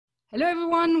Hello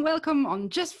everyone, welcome on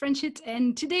Just French It,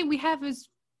 and today we have a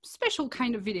special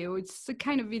kind of video. It's the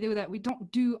kind of video that we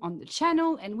don't do on the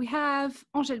channel, and we have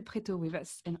Angel Prétot with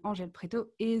us, and Angel Prétot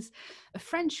is a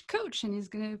French coach, and he's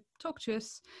going to talk to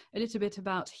us a little bit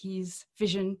about his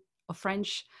vision of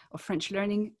French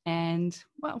learning, and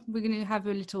well, we're going to have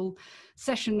a little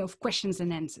session of questions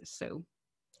and answers. So,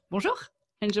 bonjour,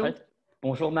 Angel. Ouais.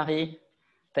 Bonjour Marie,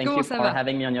 thank you for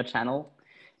having me on your channel.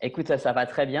 Écoute, ça va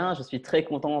très bien. Je suis très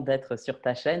content d'être sur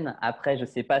ta chaîne. Après, je ne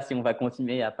sais pas si on va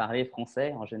continuer à parler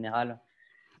français en général.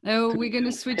 No, we're going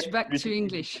to switch back to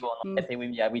English.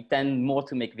 Yeah, we tend more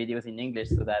to make videos in English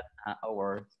so that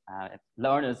our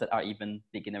learners that are even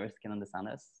beginners can understand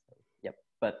us. So, yep.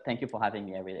 But thank you for having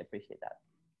me. I really appreciate that.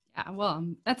 Yeah, well,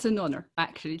 that's an honor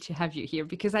actually to have you here,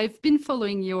 because I've been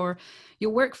following your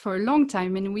work for a long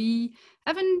time, and we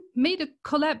haven't made a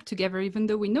collab together, even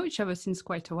though we know each other since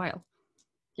quite a while.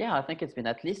 Yeah, I think it's been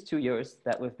at least 2 years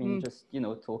that we've been just,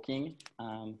 talking,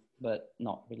 but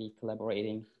not really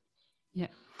collaborating. Yeah.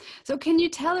 So can you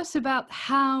tell us about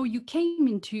how you came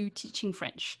into teaching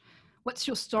French? What's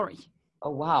your story?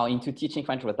 Oh, wow. Into teaching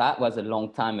French. Well, that was a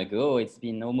long time ago. It's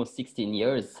been almost 16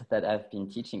 years that I've been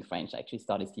teaching French. I actually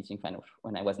started teaching French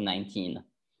when I was 19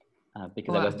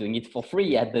 because I was doing it for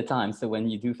free at the time. So when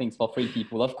you do things for free,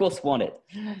 people, of course, want it.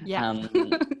 Yeah.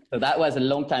 So that was a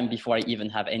long time before I even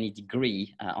have any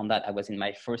degree on that. I was in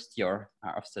my first year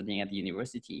of studying at the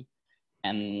university.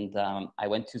 And I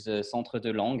went to the Centre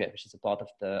de Langue, which is a part of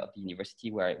the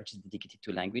university which is dedicated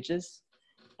to languages.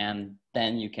 And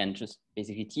then you can just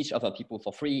basically teach other people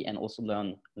for free and also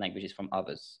learn languages from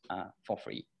others for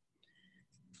free.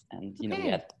 And, we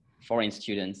had foreign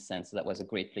students, and so that was a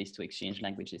great place to exchange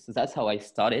languages. So that's how I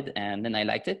started, and then I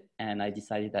liked it, and I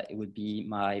decided that it would be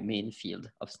my main field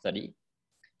of study.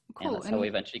 Cool. And that's how I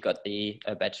eventually got a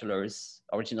bachelor's,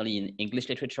 originally in English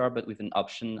literature, but with an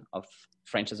option of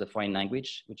French as a foreign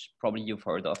language, which probably you've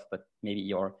heard of, but maybe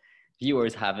your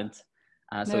viewers haven't.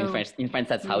 So in French,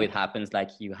 that's how it happens.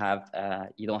 Like you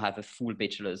don't have a full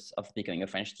bachelor's of becoming a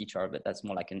French teacher, but that's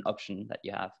more like an option that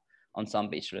you have on some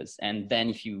bachelors. And then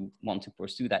if you want to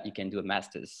pursue that, you can do a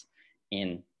master's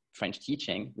in French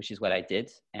teaching, which is what I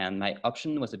did. And my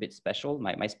option was a bit special.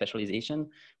 My specialization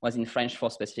was in French for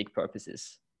specific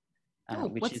purposes.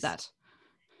 What's that?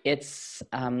 It's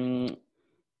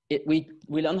we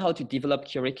learn how to develop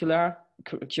several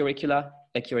curricula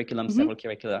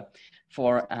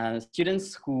for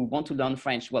students who want to learn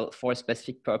French, well, for a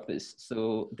specific purpose.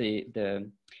 So the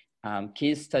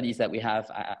case studies that we have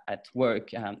at work,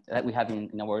 that we have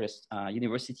in our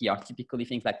university, are typically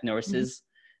things like nurses,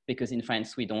 because in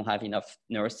France we don't have enough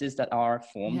nurses that are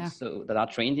formed, so that are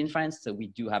trained in France. So we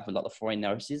do have a lot of foreign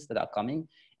nurses that are coming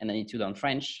and they need to learn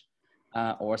French.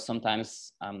 Or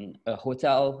sometimes a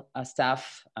hotel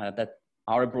staff that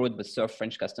are abroad but serve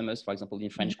French customers, for example, in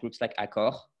French groups like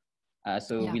Accor.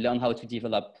 We learn how to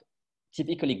develop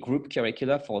typically group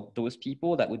curricula for those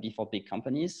people. That would be for big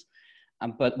companies.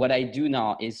 But what I do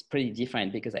now is pretty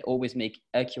different, because I always make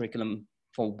a curriculum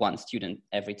for one student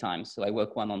every time. So I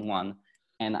work one-on-one,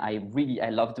 and I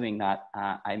love doing that.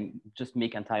 I just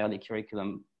make entirely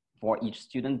curriculum for each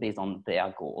student based on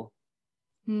their goal.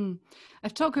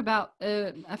 I've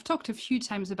talked a few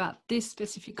times about this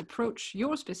specific approach,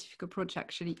 your specific approach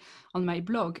actually, on my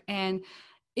blog, and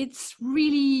it's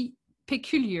really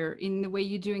peculiar in the way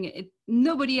you're doing it.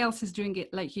 Nobody else is doing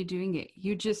it like you're doing it.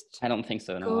 You're just I don't think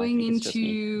so. No, going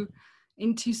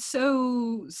into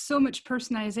so much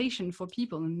personalization for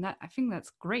people, and I think that's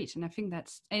great.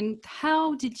 And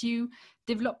how did you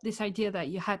develop this idea that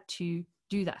you had to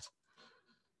do that?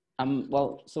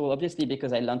 Well, so obviously,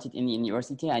 because I learned it in the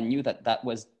university, I knew that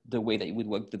was the way that it would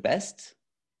work the best.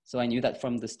 So I knew that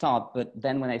from the start. But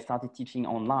then when I started teaching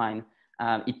online,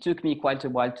 it took me quite a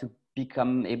while to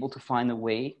become able to find a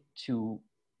way to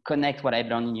connect what I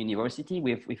learned in university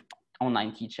with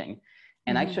online teaching.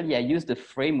 And actually, I used a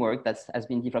framework that has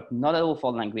been developed not at all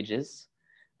for languages.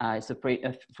 It's a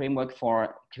framework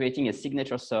for creating a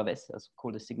signature service. It's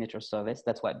called a signature service.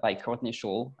 That's by Courtney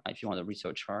Scholl, if you want to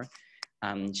research her.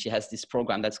 She has this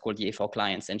program that's called EA for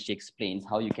Clients, and she explains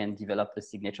how you can develop a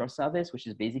signature service, which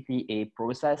is basically a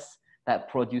process that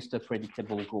produces a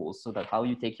predictable goal, so that how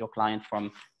you take your client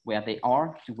from where they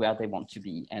are to where they want to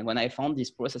be. And when I found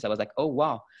this process, I was like, oh,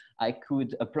 wow, I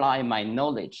could apply my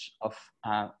knowledge of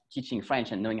teaching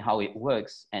French and knowing how it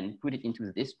works and put it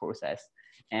into this process.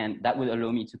 And that would allow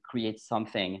me to create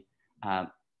something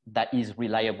that is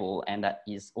reliable and that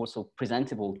is also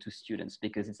presentable to students,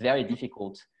 because it's very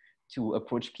difficult to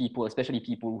approach people, especially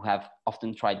people who have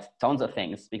often tried tons of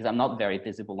things, because I'm not very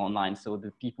visible online. So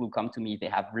the people who come to me, they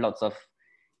have lots of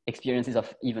experiences of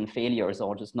even failures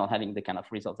or just not having the kind of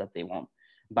results that they want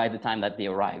by the time that they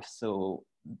arrive. So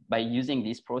by using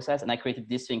this process, and I created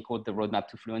this thing called the Roadmap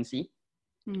to Fluency,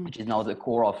 which is now the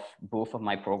core of both of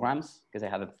my programs, because I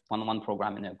have a one-on-one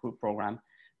program and a group program,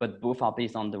 but both are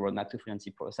based on the Roadmap to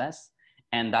Fluency process.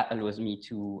 And that allows me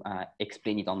to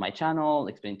explain it on my channel,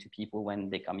 explain it to people when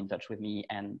they come in touch with me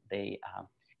and they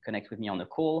connect with me on a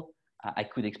call. I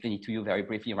could explain it to you very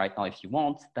briefly right now if you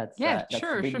want. That's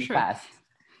really fast.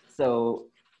 So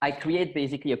I create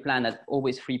basically a plan that's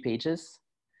always 3 pages,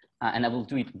 and I will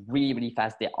do it really, really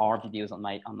fast. There are videos on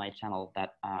my channel that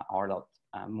are a lot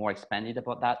more expanded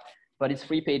about that, but it's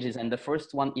 3 pages. And the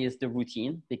first one is the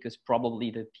routine, because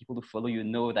probably the people who follow you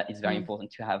know that it's very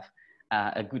important to have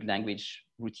a good language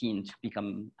routine to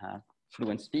become a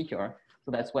fluent speaker. So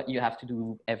that's what you have to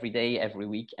do every day, every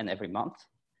week, and every month.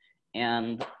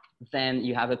 And then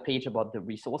you have a page about the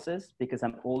resources, because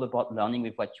I'm all about learning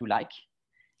with what you like.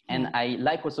 And I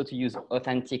like also to use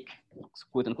authentic,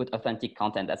 quote unquote, authentic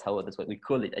content. That's what we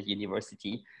call it at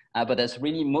university. But that's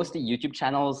really mostly YouTube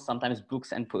channels, sometimes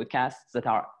books and podcasts that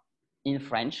are in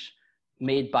French,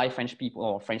 made by French people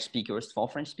or French speakers for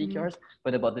French speakers,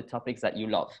 but about the topics that you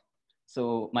love.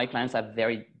 So my clients have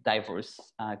very diverse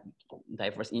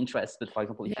interests. But for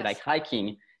example, if you like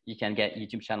hiking, you can get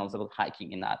YouTube channels about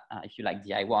hiking in that. If you like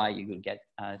DIY, you will get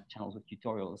channels with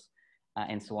tutorials.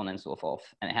 And so on and so forth.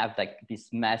 And I have like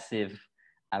this massive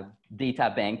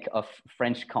data bank of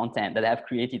French content that I've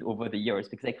created over the years,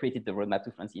 because I created the Roadmap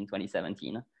to Fluency in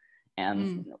 2017.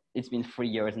 And it's been 3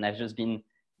 years, and I've just been,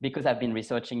 because I've been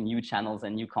researching new channels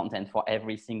and new content for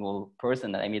every single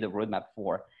person that I made a roadmap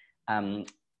for,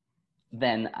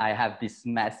 then I have this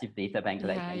massive data bank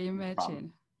that I can imagine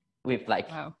from, with like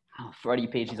 30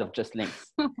 pages of just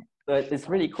links. So it's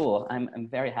really cool. I'm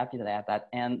very happy that I have that.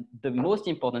 And the most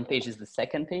important page is the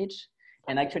second page.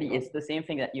 And actually, it's the same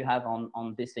thing that you have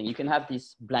on this thing. You can have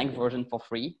this blank version for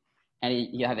free, and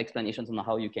you have explanations on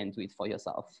how you can do it for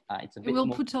yourself. It's a bit We'll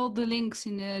put all the links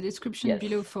in the description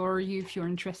below for you if you're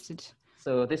interested.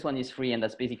 So this one is free, and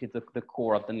that's basically the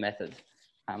core of the method.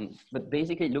 But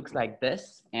basically, it looks like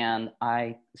this. And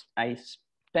I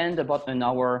spend about an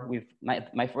hour with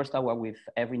my first hour with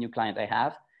every new client I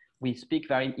have. We speak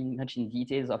very much in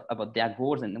details about their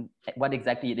goals and what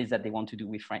exactly it is that they want to do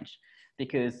with French.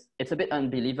 Because it's a bit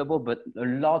unbelievable, but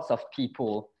lots of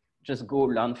people just go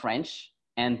learn French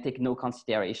and take no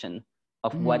consideration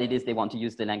of what it is they want to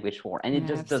use the language for. And it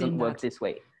just doesn't work this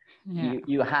way.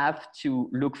 You have to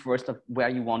look first of where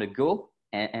you want to go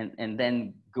and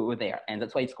then go there. And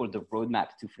that's why it's called the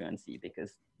Roadmap to Fluency,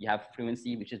 because you have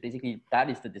fluency, which is basically, that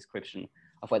is the description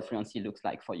of what fluency looks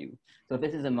like for you. So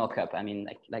this is a mock-up. I mean,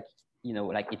 like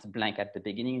it's blank at the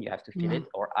beginning, you have to fill it,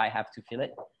 or I have to fill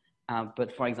it.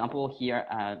 But for example, here,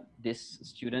 this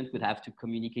student would have to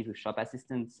communicate with shop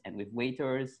assistants and with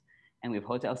waiters and with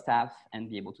hotel staff and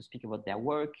be able to speak about their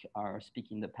work or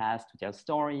speak in the past to tell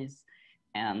stories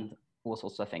and all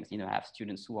sorts of things. I have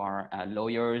students who are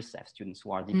lawyers, I have students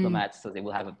who are diplomats, so they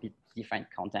will have a bit different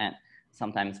content.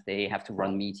 Sometimes they have to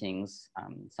run meetings.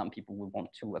 Some people will want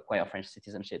to acquire French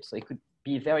citizenship. So it could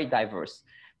be very diverse,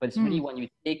 but it's really when you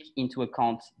take into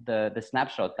account the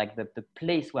snapshot, like the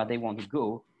place where they want to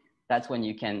go, that's when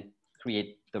you can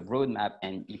create the roadmap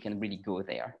and you can really go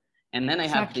there. And then I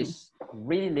have this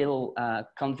really little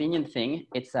convenient thing.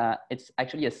 It's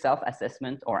actually a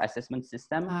self-assessment or assessment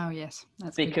system. Oh yes,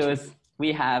 that's because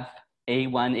we have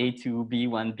A1, A2,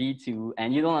 B1, B2,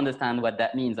 and you don't understand what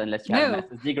that means unless you have a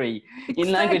master's degree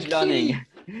in language learning.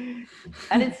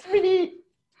 And it's really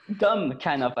dumb,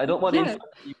 kind of. I don't want to insult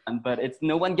anyone, but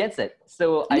no one gets it.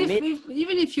 So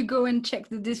even if you go and check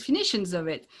the definitions of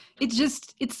it,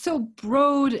 it's so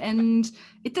broad and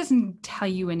it doesn't tell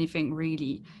you anything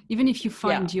really. Even if you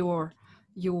find your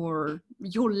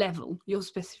level, your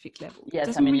specific level, it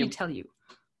doesn't really tell you.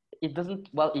 It doesn't,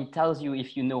 well, it tells you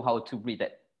if you know how to read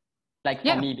it. Like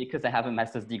for me, because I have a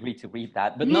master's degree to read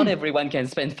that, but not everyone can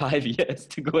spend 5 years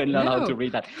to go and learn how to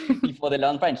read that before they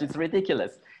learn French. It's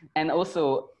ridiculous. And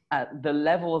also the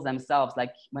levels themselves,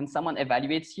 like when someone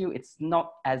evaluates you, it's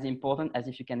not as important as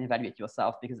if you can evaluate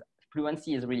yourself, because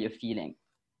fluency is really a feeling.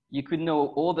 You could know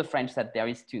all the French that there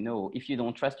is to know. If you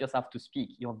don't trust yourself to speak,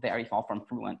 you're very far from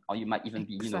fluent, or you might even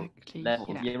be,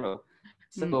 level 0.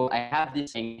 So I have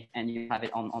this thing, and you have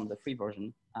it on the free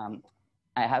version.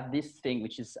 I have this thing,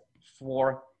 which is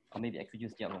 4, or maybe I could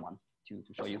use the other one to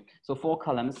show you. So 4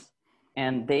 columns,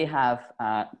 and they have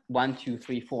 1, 2,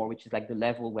 3, 4, which is like the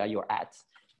level where you're at.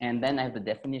 And then I have the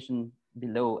definition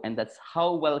below, and that's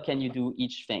how well can you do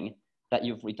each thing that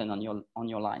you've written on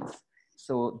your lines.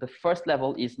 So the first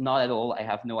level is not at all, I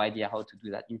have no idea how to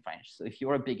do that in French. So if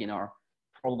you're a beginner,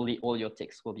 probably all your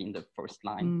ticks will be in the first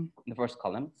line, in the first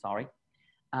column, sorry.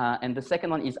 And the second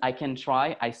one is I can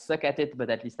try, I suck at it, but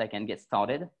at least I can get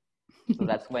started. So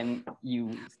that's when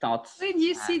you start. When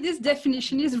you see this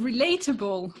definition is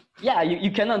relatable. Yeah,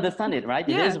 you can understand it, right?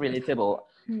 Yeah. It is relatable.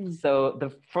 So the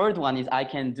third one is I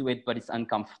can do it, but it's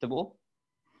uncomfortable.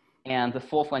 And the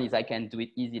fourth one is I can do it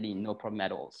easily, no problem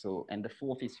at all. So, and the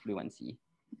fourth is fluency.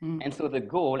 And so the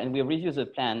goal, and we review the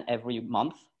plan every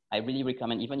month. I really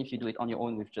recommend, even if you do it on your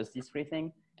own with just these three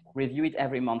things, review it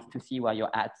every month to see where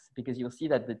you're at, because you'll see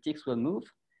that the ticks will move.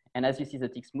 And as you see the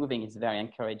ticks moving, it's very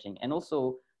encouraging. And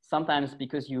also sometimes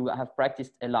because you have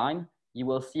practiced a line, you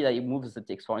will see that it moves the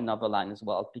ticks for another line as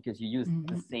well, because you use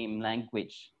the same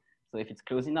language. So if it's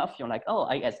close enough, you're like, oh,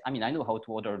 I know how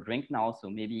to order a drink now, so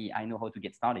maybe I know how to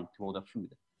get started to order food.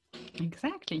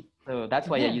 Exactly. So that's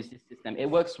why I use this system. It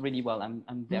works really well.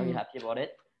 I'm very happy about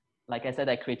it. Like I said,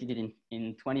 I created it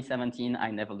in 2017.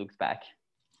 I never looked back.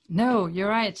 No, you're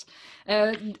right.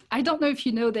 I don't know if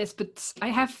you know this, but I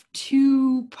have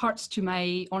two parts to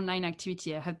my online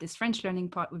activity. I have this French learning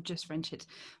part with Just French It,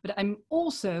 but I'm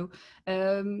also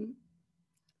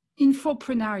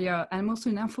infopreneur. I'm also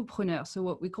an infopreneur. So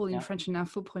what we call in French an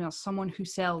infopreneur, someone who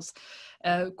sells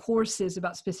courses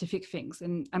about specific things.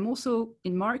 And I'm also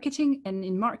in marketing, and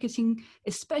in marketing,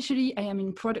 especially I am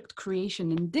in product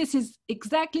creation. And this is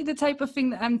exactly the type of thing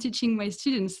that I'm teaching my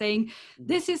students, saying,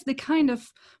 this is the kind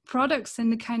of products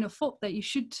and the kind of thought that you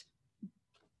should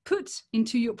put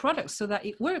into your products so that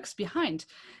it works behind.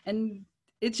 And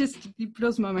it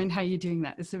blows my mind how you're doing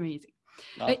that. It's amazing.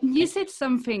 You said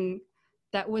something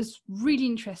that was really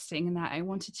interesting and that I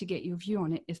wanted to get your view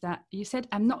on it, is that you said,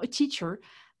 I'm not a teacher,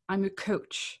 I'm a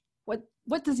coach.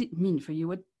 What does it mean for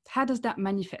you? How does that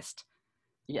manifest?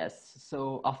 Yes,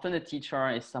 so often a teacher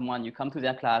is someone, you come to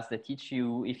their class, they teach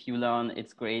you. If you learn,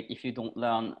 it's great. If you don't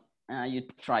learn, you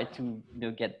try to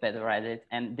get better at it.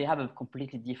 And they have a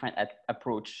completely different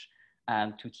approach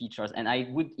to teachers. And I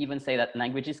would even say that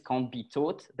languages can't be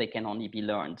taught, they can only be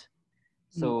learned.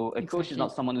 So a coach is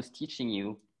not someone who's teaching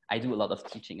you. I do a lot of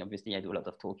teaching, obviously. I do a lot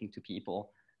of talking to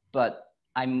people, but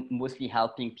I'm mostly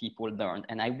helping people learn.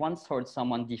 And I once heard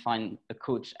someone define a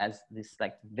coach as this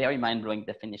like very mind-blowing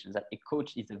definition, that a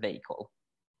coach is a vehicle.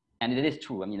 And it is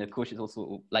true. I mean, a coach is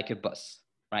also like a bus,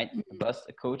 right? A bus,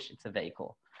 a coach, it's a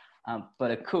vehicle.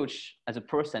 But a coach as a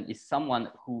person is someone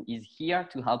who is here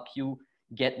to help you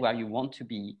get where you want to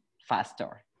be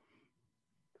faster.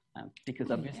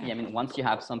 Because obviously, I mean, once you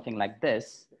have something like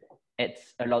this,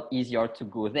 it's a lot easier to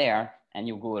go there, and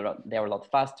you go there a lot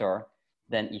faster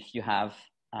than if you have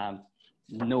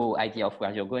no idea of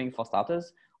where you're going, for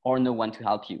starters, or no one to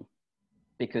help you.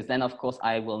 Because then, of course,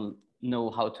 I will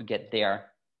know how to get there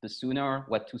the sooner,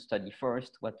 what to study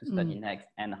first, what to study next,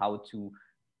 and how to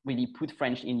really put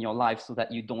French in your life so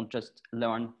that you don't just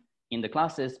learn in the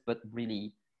classes, but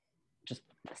really just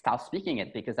start speaking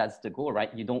it, because that's the goal,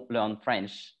 right? You don't learn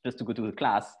French just to go to the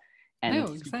class and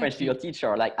speak French to your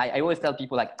teacher. Like I always tell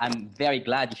people, like, I'm very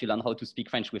glad if you learn how to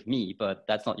speak French with me, but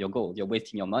that's not your goal. You're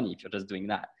wasting your money if you're just doing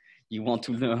that. You want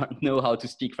to know how to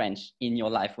speak French in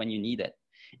your life when you need it.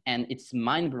 And it's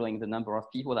mind-blowing the number of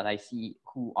people that I see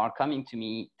who are coming to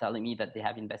me telling me that they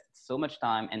have invested so much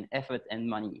time and effort and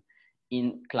money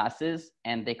in classes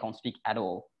and they can't speak at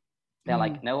all. They're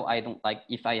like, no, I don't. Like,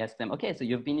 if I ask them, okay, so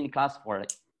you've been in class for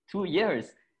like 2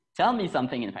 years, tell me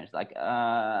something in French. Like,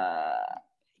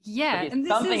 yeah, okay, and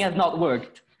something has not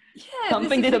worked. Yeah,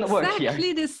 something didn't work here.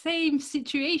 Exactly the same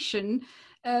situation.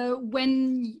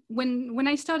 When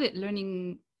I started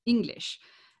learning English,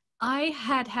 I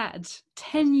had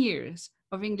 10 years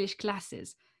of English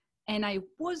classes, and I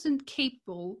wasn't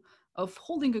capable of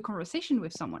holding a conversation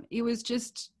with someone. It was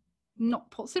just not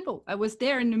possible. I was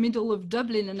there in the middle of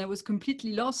Dublin and I was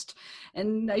completely lost,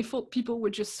 and I thought people were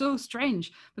just so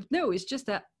strange. But no, it's just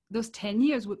that those 10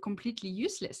 years were completely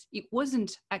useless. It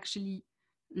wasn't actually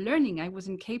learning. I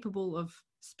wasn't capable of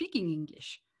speaking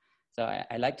English. So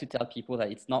I like to tell people that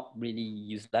it's not really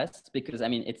useless, because I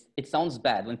mean, it sounds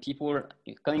bad when people are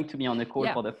coming to me on the course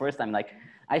for the first time, like,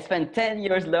 I spent 10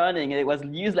 years learning and it was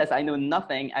useless. I know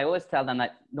nothing. I always tell them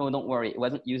that, no, don't worry. It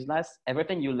wasn't useless.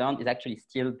 Everything you learned is actually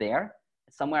still there.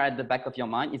 Somewhere at the back of your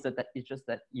mind is that it's just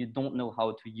that you don't know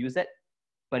how to use it,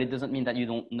 but it doesn't mean that you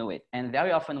don't know it. And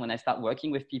very often when I start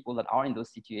working with people that are in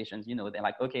those situations, you know, they're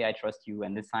like, okay, I trust you,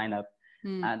 and they sign up.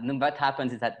 And then what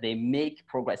happens is that they make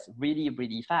progress really,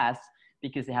 really fast,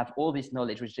 because they have all this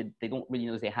knowledge, which they don't really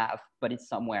know they have, but it's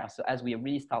somewhere. So as we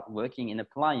really start working and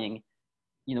applying,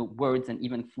 you know, words and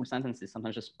even full sentences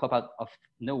sometimes just pop out of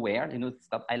nowhere. You know,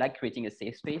 stuff. I like creating a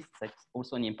safe space. That's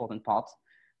also an important part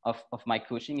of my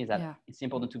coaching, is that it's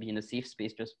important to be in a safe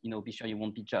space. Just, you know, be sure you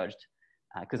won't be judged.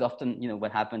 Because often,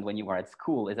 what happened when you were at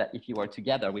school is that if you were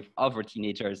together with other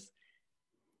teenagers,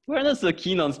 we're not so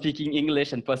keen on speaking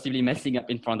English and possibly messing up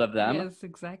in front of them. Yes,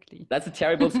 exactly. That's a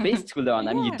terrible space to learn.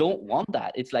 I mean, you Yeah. don't want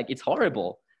that. It's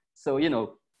horrible. So,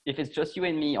 if it's just you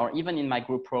and me, or even in my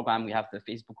group program, we have the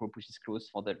Facebook group, which is closed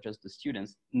for just the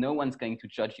students. No one's going to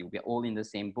judge you. We're all in the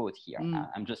same boat here.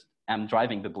 I'm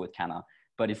driving the boat, Kana,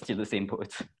 but it's still the same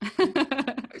boat.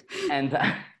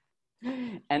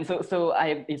 And so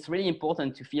it's really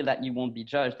important to feel that you won't be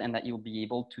judged and that you'll be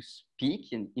able to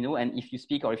speak, and if you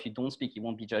speak or if you don't speak, you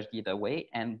won't be judged either way.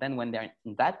 And then when they're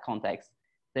in that context,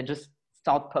 they just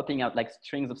start popping out like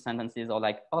strings of sentences, or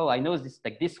like, oh, I know this,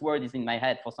 like this word is in my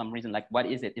head for some reason. Like, what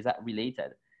is it? Is that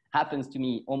related? Happens to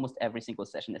me almost every single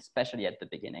session, especially at the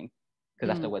beginning, because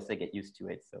afterwards they get used to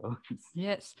it. So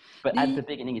yes, but at the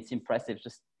beginning, it's impressive.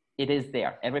 Just it is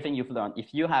there. Everything you've learned.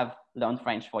 If you have learned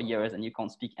French for years and you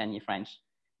can't speak any French,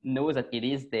 know that it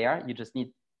is there. You just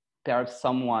need perhaps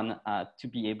someone to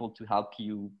be able to help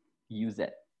you use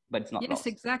it. But it's not lost.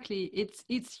 Exactly.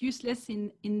 It's useless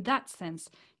in that sense.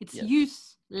 It's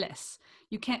useless.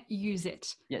 You can't use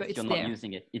it. Yes, but it's you're there. Not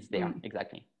using it. It's there.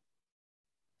 Exactly.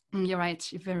 You're right.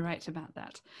 You're very right about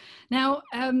that. Now,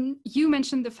 you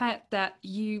mentioned the fact that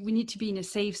we need to be in a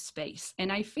safe space.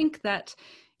 And I think that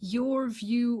your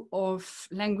view of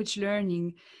language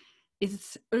learning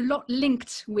is a lot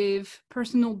linked with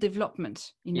personal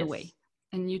development in a way.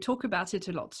 And you talk about it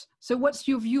a lot. So what's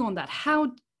your view on that?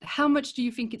 How much do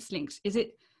you think it's linked? Is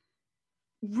it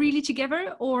really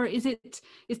together, or is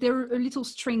there a little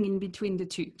string in between the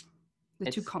two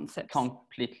concepts?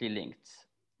 Completely linked.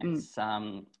 It's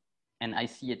and I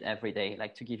see it every day.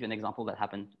 Like, to give you an example that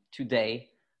happened today,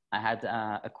 I had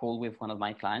a call with one of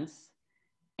my clients,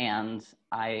 and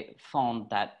I found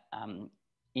that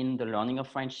in the learning of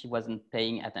French, she wasn't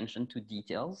paying attention to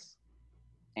details.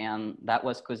 And that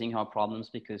was causing her problems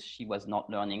because she was not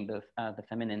learning the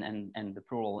feminine and the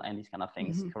plural and these kind of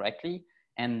things correctly.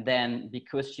 And then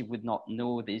because she would not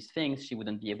know these things, she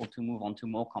wouldn't be able to move on to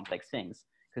more complex things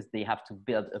because they have to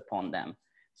build upon them.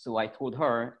 So I told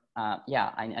her,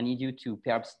 I need you to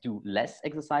perhaps do less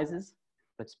exercises,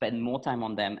 but spend more time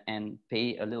on them and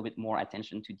pay a little bit more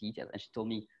attention to detail. And she told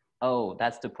me, oh,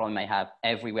 that's the problem I have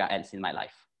everywhere else in my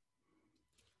life.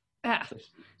 So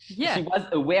she was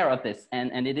aware of this,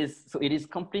 and it is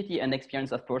completely an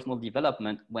experience of personal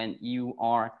development when you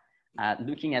are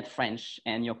looking at French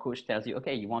and your coach tells you,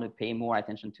 okay, you want to pay more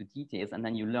attention to details, and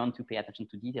then you learn to pay attention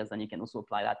to details, and you can also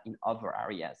apply that in other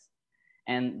areas.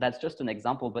 And that's just an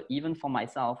example, but even for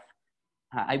myself,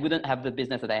 I wouldn't have the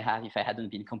business that I have if I hadn't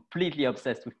been completely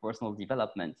obsessed with personal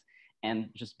development and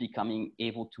just becoming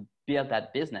able to build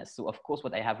that business. So of course,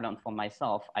 what I have learned for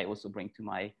myself, I also bring to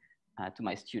my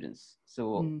students.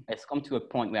 So it's come to a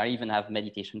point where I even have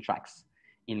meditation tracks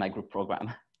in my group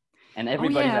program, and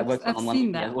everybody that works on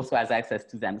also has access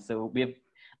to them. So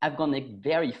I've gone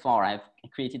very far. I've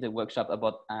created a workshop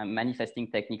about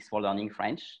manifesting techniques for learning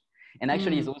French. And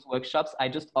actually those workshops, I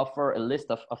just offer a list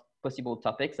of possible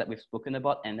topics that we've spoken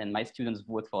about, and then my students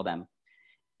vote for them.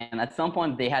 And at some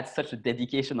point they had such a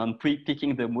dedication on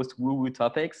picking the most woo-woo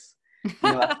topics.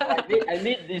 I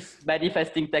made this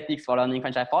manifesting techniques for learning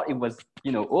French. I thought it was,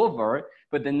 over,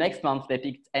 but the next month they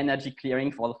picked energy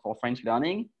clearing for French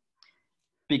learning,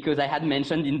 because I had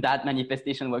mentioned in that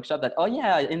manifestation workshop that, oh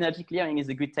yeah, energy clearing is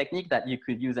a good technique that you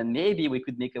could use, and maybe we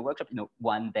could make a workshop,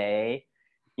 one day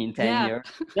in 10 years.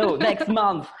 No, next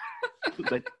month.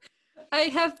 But I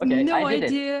have no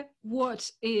idea what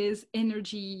is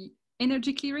energy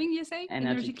clearing, you say?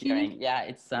 Energy clearing. Yeah,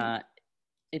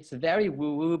 it's very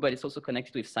woo-woo, but it's also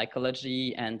connected with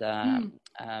psychology and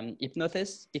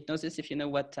hypnosis, if you know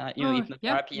what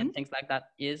hypnotherapy and things like that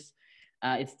is.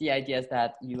 It's the idea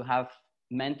that you have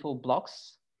mental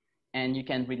blocks and you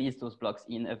can release those blocks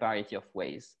in a variety of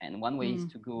ways. And one way is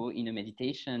to go in a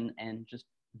meditation and just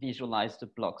visualize the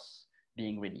blocks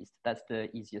being released. That's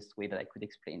the easiest way that I could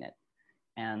explain it.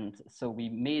 And so we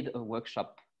made a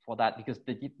workshop for that, because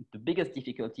the biggest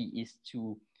difficulty is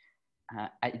to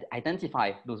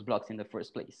identify those blocks in the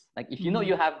first place. Like, if you know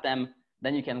you have them,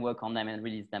 then you can work on them and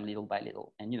release them little by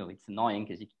little. And it's annoying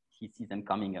because you see them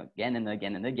coming again and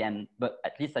again and again, but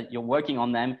at least that you're working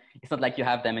on them. It's not like you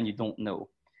have them and you don't know.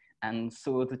 And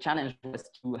so the challenge was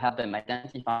to have them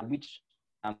identify which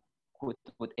quote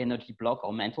unquote energy block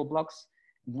or mental blocks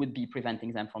would be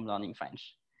preventing them from learning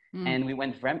French. And we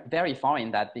went very far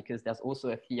in that, because there's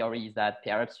also a theory that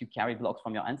perhaps you carry blocks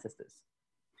from your ancestors,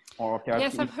 or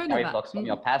perhaps you carry blocks from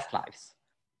your past lives,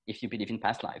 if you believe in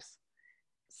past lives.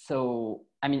 So,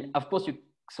 I mean, of course, you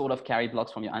sort of carry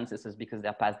blocks from your ancestors because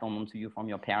they're passed on to you from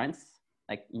your parents,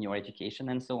 like in your education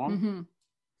and so on.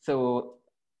 So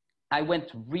I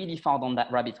went really far down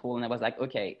that rabbit hole, and I was like,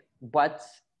 okay, what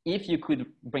if you could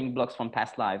bring blocks from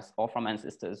past lives or from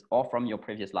ancestors or from your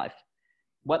previous life?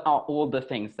 What are all the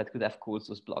things that could have caused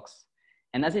those blocks?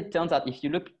 And as it turns out, if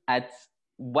you look at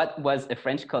what was a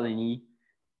French colony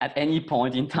at any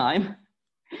point in time,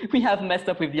 we have messed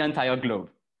up with the entire globe.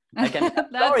 Like, I'm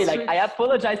sorry, like, I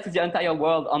apologize to the entire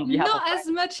world on behalf of not as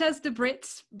much as the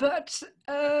Brits, but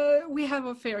we have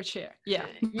a fair share. Yeah.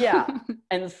 Yeah.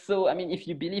 And so, I mean, if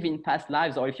you believe in past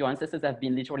lives, or if your ancestors have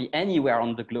been literally anywhere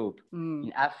on the globe,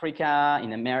 in Africa,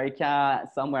 in America,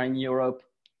 somewhere in Europe,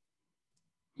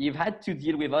 you've had to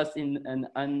deal with us in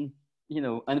an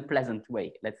unpleasant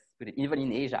way. Let's put it. Even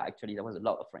in Asia, actually, there was a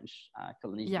lot of French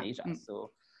colonies in Asia.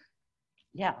 So,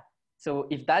 yeah. So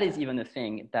if that is even a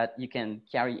thing, that you can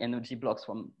carry energy blocks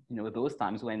from, those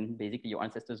times when basically your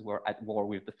ancestors were at war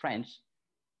with the French,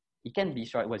 you can be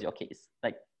sure it was your case.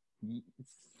 Like,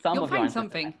 you'll find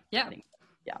something. Yeah.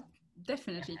 Yeah.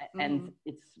 Definitely. And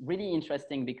it's really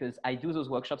interesting because I do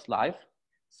those workshops live.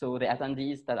 So the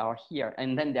attendees that are here,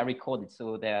 and then they're recorded.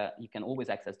 So you can always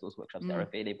access those workshops. They're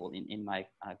available in my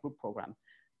group program,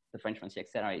 the French Fluency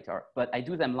Accelerator. But I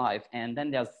do them live. And then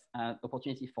there's an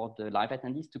opportunity for the live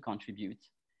attendees to contribute.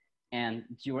 And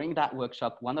during that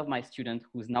workshop, one of my students,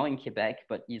 who's now in Quebec,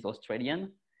 but is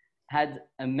Australian, had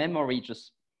a memory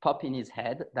just pop in his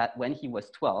head that when he was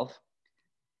 12,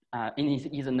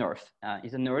 he's a nurse.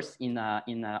 He's a nurse in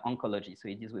oncology. So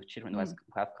he deals with children who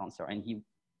have cancer. And he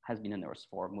has been a nurse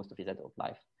for most of his adult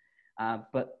life.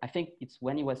 But I think it's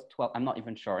when he was 12, I'm not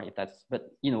even sure if that's,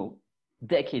 but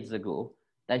decades ago,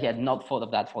 that he had not thought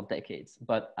of that for decades.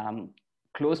 But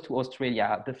close to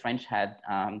Australia, the French had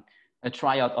a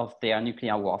tryout of their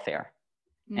nuclear warfare.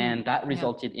 And that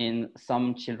resulted in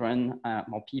some children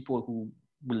or people who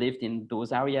lived in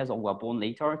those areas or were born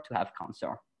later to have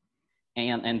cancer.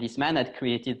 And this man had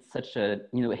created such a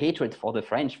hatred for the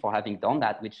French for having done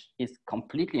that, which is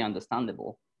completely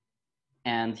understandable.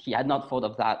 And he had not thought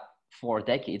of that for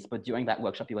decades, but during that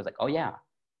workshop, he was like, oh yeah,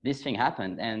 this thing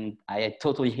happened. And I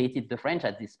totally hated the French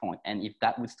at this point. And if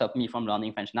that would stop me from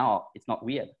learning French now, it's not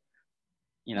weird,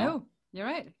 No, you're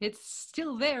right. It's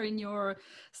still there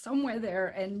somewhere there,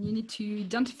 and you need to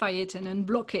identify it and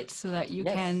unblock it so that you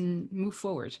can move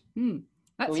forward.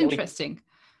 That's interesting.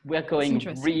 We're going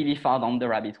really far down the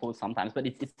rabbit hole sometimes, but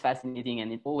it's fascinating,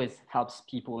 and it always helps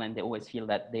people, and they always feel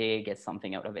that they get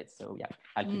something out of it. So yeah,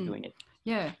 I'll keep doing it.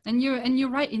 Yeah, and you're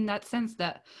right in that sense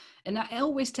that, and I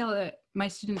always tell my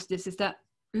students this, is that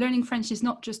learning French is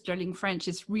not just learning French;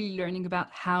 it's really learning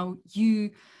about how you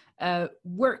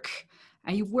work.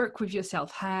 How you work with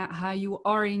yourself, how you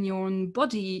are in your own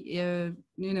body,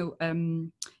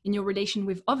 in your relation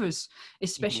with others,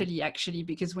 especially actually,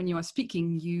 because when you are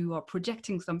speaking, you are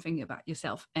projecting something about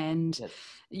yourself, and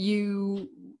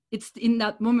it's in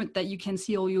that moment that you can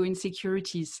see all your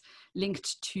insecurities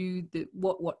linked to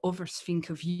what others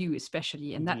think of you,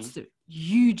 especially, and that's the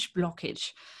huge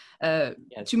blockage.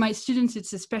 To my students,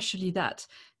 it's especially that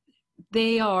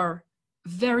they are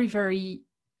very, very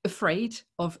afraid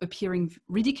of appearing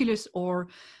ridiculous or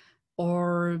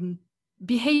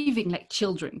behaving like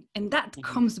children, and that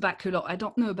comes back a lot. I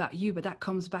don't know about you, but that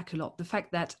comes back a lot, the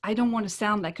fact that I don't want to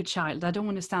sound like a child, I don't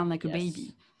want to sound like a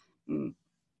baby.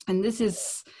 And this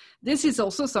is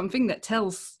also something that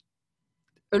tells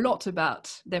a lot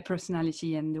about their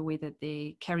personality and the way that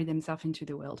they carry themselves into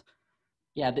the world.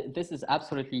 Yeah, this is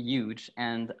absolutely huge.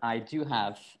 And I do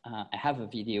have I have a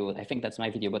video, I think that's my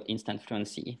video about instant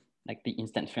fluency, like the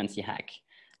instant fluency hack,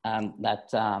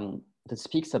 that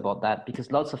speaks about that,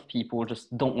 because lots of people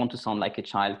just don't want to sound like a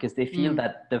child because they feel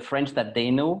that the French that they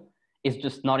know is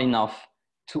just not enough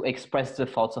to express the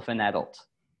thoughts of an adult.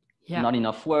 Not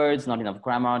enough words, not enough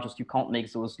grammar, just you can't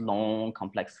make those long,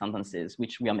 complex sentences,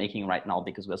 which we are making right now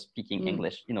because we're speaking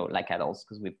English, like adults,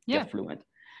 because we're fluent.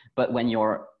 But when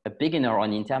you're a beginner or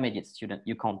an intermediate student,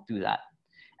 you can't do that.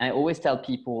 And I always tell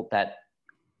people that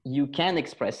you can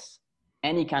express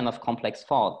any kind of complex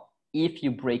thought if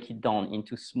you break it down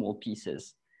into small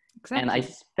pieces. Exactly. And I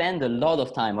spend a lot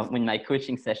of time in my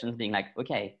coaching sessions being like,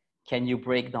 okay, can you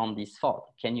break down this thought?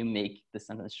 Can you make the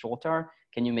sentence shorter?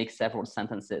 Can you make several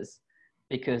sentences?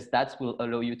 Because that will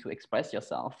allow you to express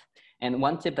yourself. And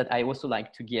one tip that I also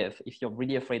like to give, if you're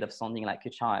really afraid of sounding like a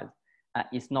child,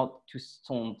 is not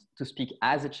to speak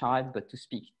as a child, but to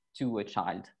speak to a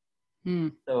child.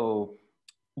 So,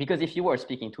 because if you were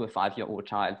speaking to a 5-year-old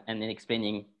child and then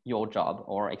explaining your job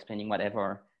or explaining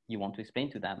whatever you want to explain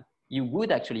to them, you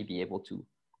would actually be able to.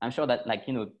 I'm sure that,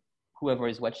 whoever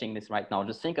is watching this right now,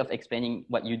 just think of explaining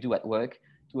what you do at work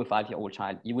to a 5-year-old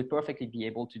child. You would perfectly be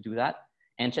able to do that.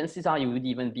 And chances are you would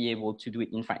even be able to do it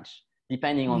in French,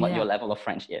 depending on what Yeah. your level of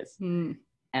French is.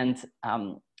 And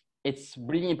it's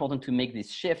really important to make this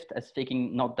shift as thinking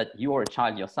not that you're a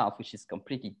child yourself, which is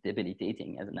completely debilitating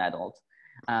as an adult,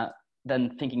 than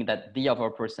thinking that the other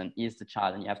person is the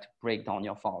child, and you have to break down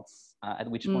your thoughts. At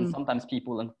which point sometimes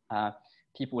people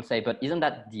will say, but isn't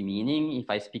that demeaning if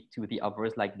I speak to the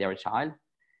others like they're a child?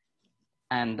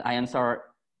 And I answer,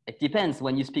 it depends.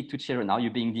 When you speak to children, are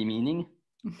you being demeaning?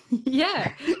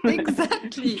 Yeah,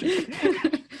 exactly.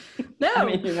 No. I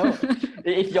mean, you know,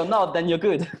 if you're not, then you're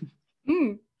good.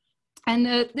 And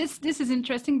this is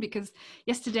interesting because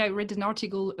yesterday I read an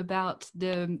article about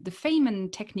the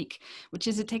Feynman technique, which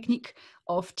is a technique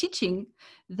of teaching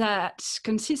that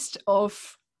consists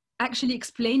of actually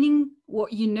explaining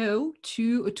what you know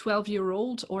to a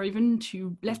 12-year-old, or even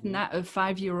to less than that, a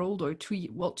 5-year-old, or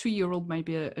 2-year-old might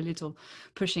be a little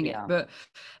pushing it, but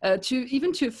to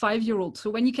even to a 5-year-old.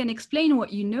 So when you can explain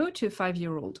what you know to a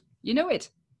 5-year-old, you know it.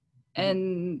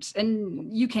 And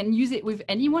you can use it with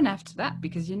anyone after that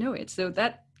because you know it. So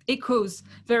that echoes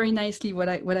very nicely what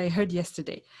I heard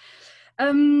yesterday.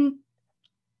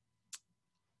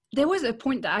 There was a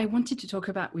point that I wanted to talk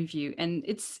about with you, and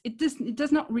it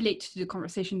does not relate to the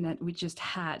conversation that we just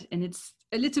had, and it's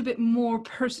a little bit more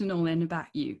personal and about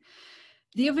you.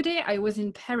 The other day I was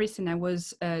in Paris, and I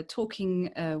was talking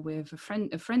with a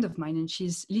friend of mine, and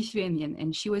she's Lithuanian,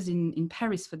 and she was in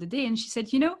Paris for the day, and she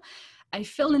said, you know, I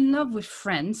fell in love with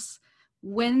France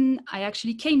when I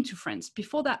actually came to France.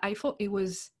 Before that, I thought it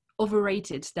was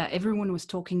overrated, that everyone was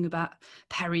talking about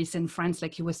Paris and France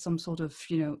like it was some sort of,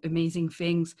 you know, amazing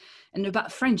things, and about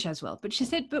French as well. But she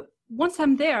said, but once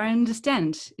I'm there, I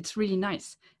understand it's really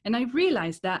nice. And I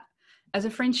realized that as a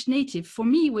French native, for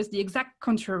me, it was the exact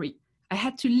contrary. I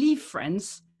had to leave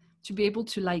France to be able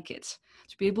to like it,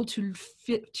 to be able to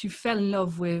fall in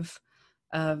love with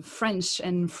French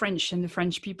and the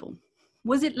French people.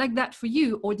 Was it like that for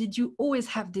you, or did you always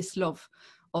have this love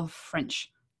of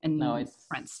French and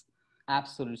France?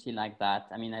 Absolutely like that.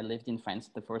 I mean, I lived in France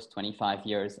the first 25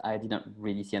 years. I didn't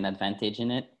really see an advantage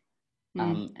in it.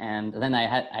 And then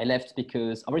I left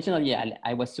because originally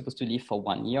I was supposed to leave for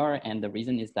 1 year. And the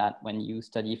reason is that when you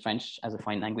study French as a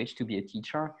foreign language to be a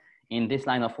teacher, in this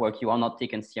line of work, you are not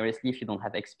taken seriously if you don't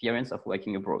have experience of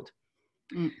working abroad.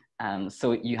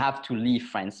 So you have to leave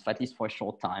France, at least for a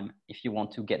short time, if you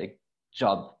want to get a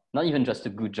job, not even just a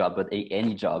good job, but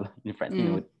any job in France, you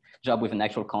know, job with an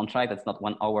actual contract that's not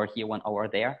 1 hour here, 1 hour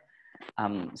there.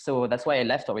 So that's why I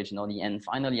left originally. And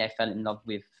finally, I fell in love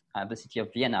with the city of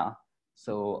Vienna.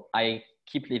 So I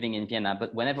keep living in Vienna,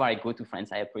 but whenever I go to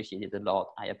France, I appreciate it a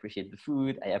lot. I appreciate the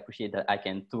food. I appreciate that I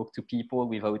can talk to people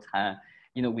without,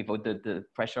 you know, without the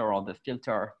pressure or the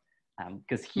filter.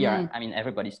 Because here, I mean,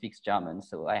 everybody speaks German.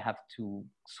 So I have to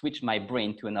switch my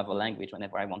brain to another language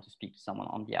whenever I want to speak to someone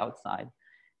on the outside.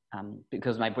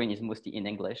 Because my brain is mostly in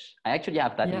English. I actually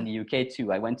have that in the UK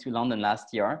too. I went to London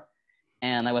last year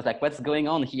and I was like, what's going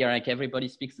on here? Like everybody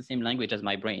speaks the same language as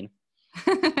my brain.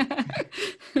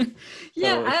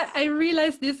 I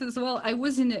realized this as well. I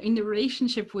was in a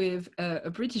relationship with a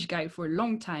British guy for a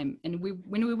long time, and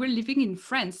when we were living in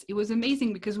France, it was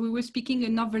amazing because we were speaking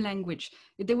another language.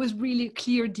 There was really a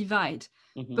clear divide.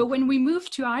 But when we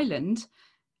moved to Ireland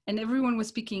and everyone was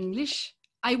speaking English,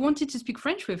 I wanted to speak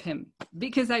French with him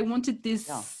because I wanted this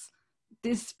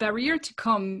barrier to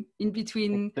come in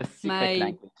between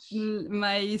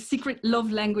my secret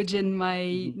love language and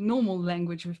my normal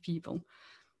language with people.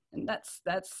 And that's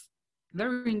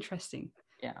very interesting.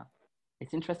 Yeah,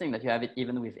 it's interesting that you have it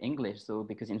even with English. So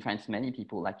because in France, many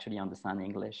people actually understand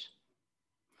English.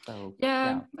 So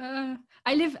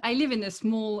I live in a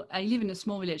small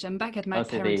village. I'm back at my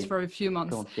parents for a few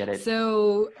months. Don't get it.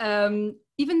 So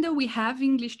even though we have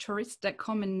English tourists that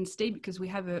come and stay because we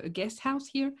have a guest house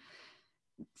here,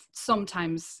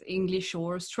 sometimes English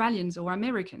or Australians or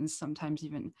Americans, sometimes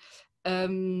even.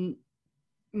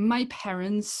 My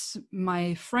parents,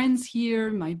 my friends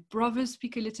here, my brothers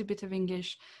speak a little bit of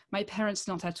English. My parents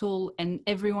not at all, and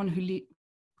everyone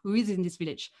who is in this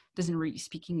village doesn't really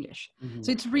speak English.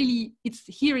 So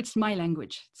it's my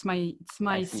language. It's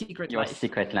my secret. Your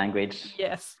secret language.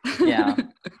 Yes. Yeah.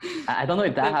 I don't know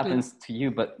if that happens to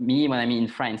you, but me, when I'm in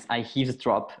France, I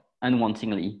eavesdrop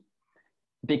unwantingly.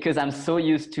 Because I'm so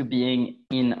used to being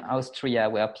in Austria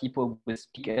where people will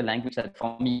speak a language that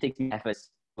for me takes me effort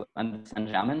to understand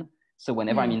German. So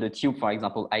whenever I'm in the tube, for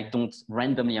example, I don't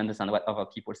randomly understand what other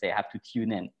people say. I have to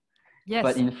tune in. Yes.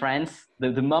 But in France,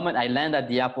 the moment I land at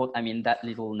the airport, I'm in that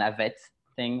little navette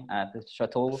thing, the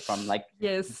shuttle from like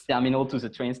the terminal to the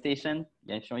train station.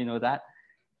 Yeah, I'm sure you know that.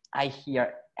 I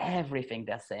hear everything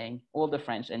they're saying, all the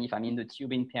French. And if I'm in the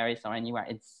tube in Paris or anywhere,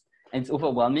 and it's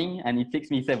overwhelming, and it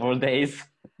takes me several days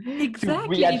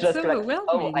Exactly, to it's readjust to like, oh,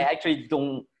 overwhelming. I actually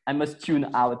don't, I must tune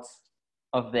out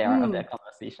of their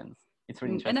conversations. It's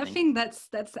really interesting. And I think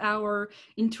that's our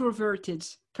introverted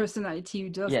personality who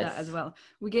does that as well.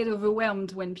 We get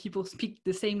overwhelmed when people speak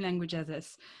the same language as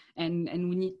us, and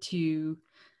we need to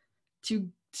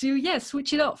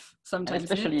switch it off sometimes.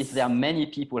 And especially if there are many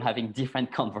people having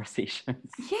different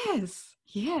conversations. Yes,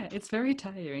 yeah, it's very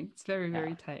tiring. It's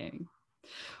very tiring.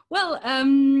 Well,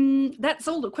 that's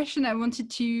all the question I wanted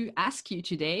to ask you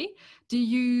today. Do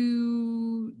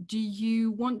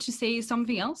you want to say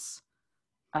something else?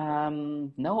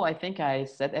 No, I think I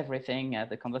said everything.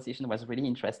 The conversation was really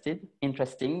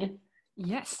interesting.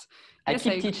 Yes. I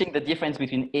keep teaching the difference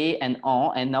between a and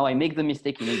en, and now I make the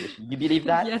mistake in English. You believe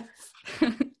that? Yes.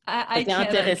 C'était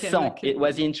intéressant. It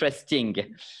was interesting.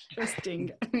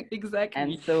 Interesting. Exactly.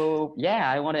 And so, yeah,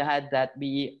 I want to add that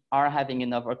we are having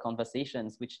another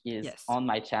conversations, which is on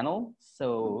my channel.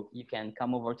 So you can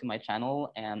come over to my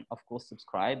channel and, of course,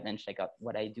 subscribe and check out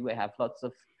what I do. I have lots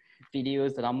of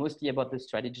videos that are mostly about the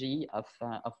strategy of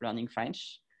learning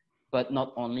French, but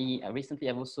not only. Recently,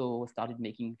 I've also started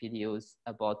making videos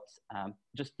about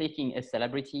just taking a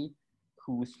celebrity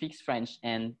who speaks French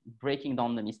and breaking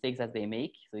down the mistakes that they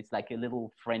make. So it's like a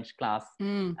little French class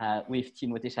with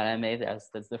Timothée Chalamet.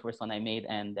 That's the first one I made.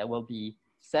 And there will be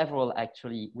several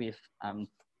actually with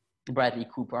Bradley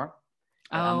Cooper.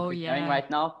 I'm preparing right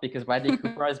now because Bradley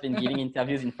Cooper has been giving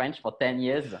interviews in French for 10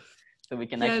 years. So we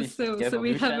can actually see the evolution. So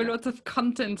we have a lot of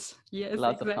content. Yes,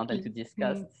 lots of content to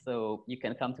discuss. So you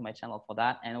can come to my channel for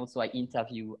that. And also I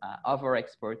interview other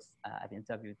experts. I've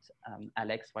interviewed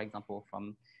Alex, for example,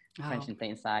 from French in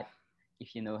Plain Sight,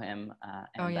 if you know him.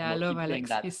 And I love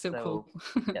Alex. He's so cool.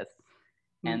 Yes.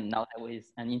 And now there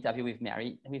was an interview with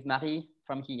Marie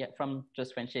from here, from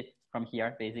Just Friendship from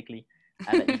here, basically.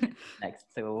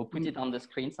 Next. So we'll put it on the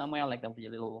screen somewhere, like there'll be a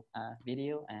little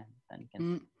video, and then you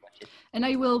can watch it. And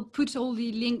I will put all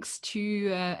the links to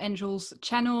Angel's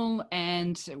channel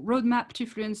and roadmap to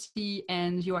fluency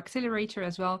and your accelerator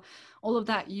as well. All of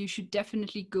that you should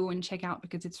definitely go and check out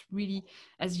because it's really,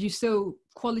 as you saw,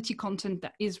 quality content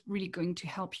that is really going to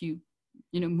help you,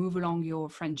 move along your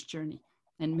French journey.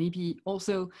 And maybe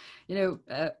also,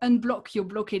 unblock your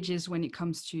blockages when it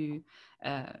comes to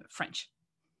French.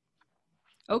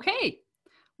 Okay,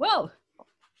 well,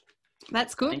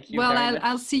 that's good. Well,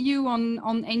 I'll see you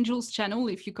on Angel's channel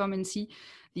if you come and see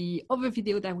the other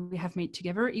video that we have made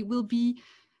together. It will be,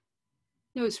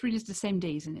 it's released the same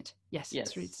day, isn't it? Yes,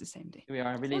 it's released the same day. We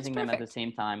are releasing them at the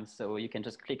same time, so you can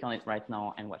just click on it right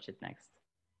now and watch it next.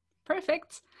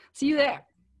 Perfect. See you there.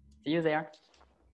 See you there.